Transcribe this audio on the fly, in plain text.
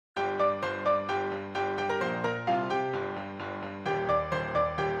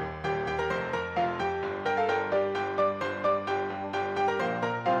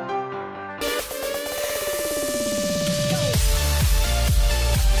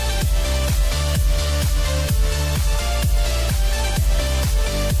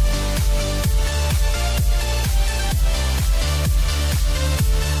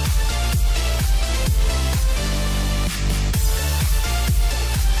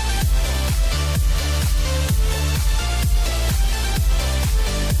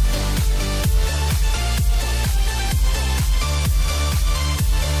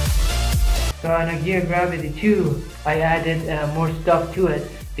on a gear gravity 2, I added more stuff to it.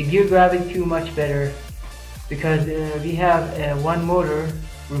 The gear gravity 2 much better because we have one motor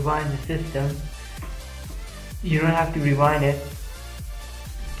rewind the system. You don't have to rewind it.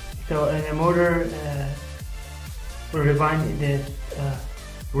 So in the motor will rewind this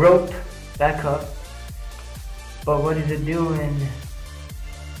rope back up. But what is it doing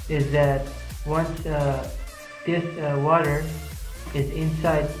is that once this water is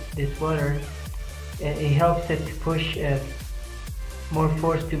inside this water, it helps it to push more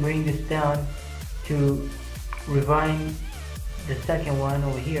force to bring this down to rewind the second one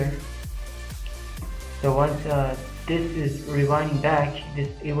over here. So once this is rewinding back,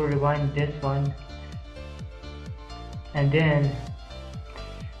 it will rewind this one, and then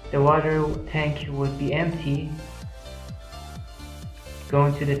the water tank would be empty.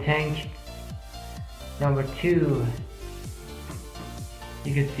 Going to the tank number 2,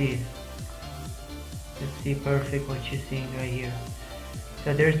 you can see, let's see perfect what you're seeing right here.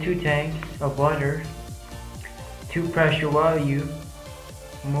 So there's 2 tanks of water, 2 pressure valve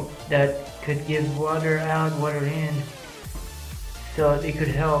that could give water out, water in, so it could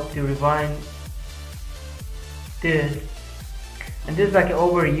help to rewind this. And this is like an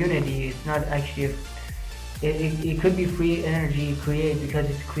over unity. It's not actually it could be free energy create, because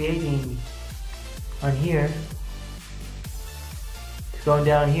it's creating on here. It's going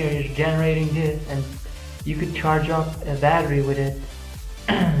down here, it's generating this, and you could charge up a battery with it.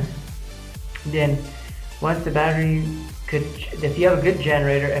 Then once the battery could, if you have a good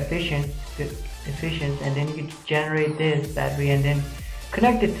generator, efficient, and then you could generate this battery and then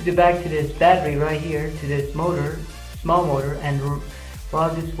connect it to the back to this battery right here, to this motor, small motor, and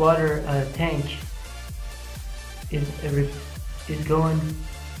while this water tank is going,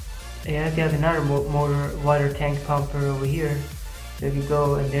 you have to have another motor water tank pumper over here. So if you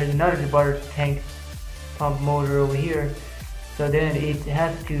go, and there's another water tank pump motor over here, so then it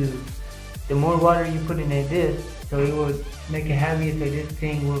has to, the more water you put in this, so it will make it heavier, so this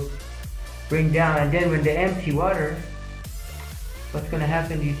thing will bring down. And then when the empty water, what's going to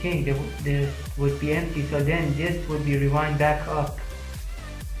happen, do you think? This would be empty, so then this would be rewind back up.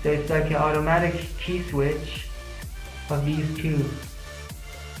 So it's like an automatic key switch of these two.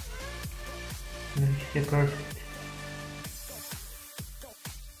 It's perfect.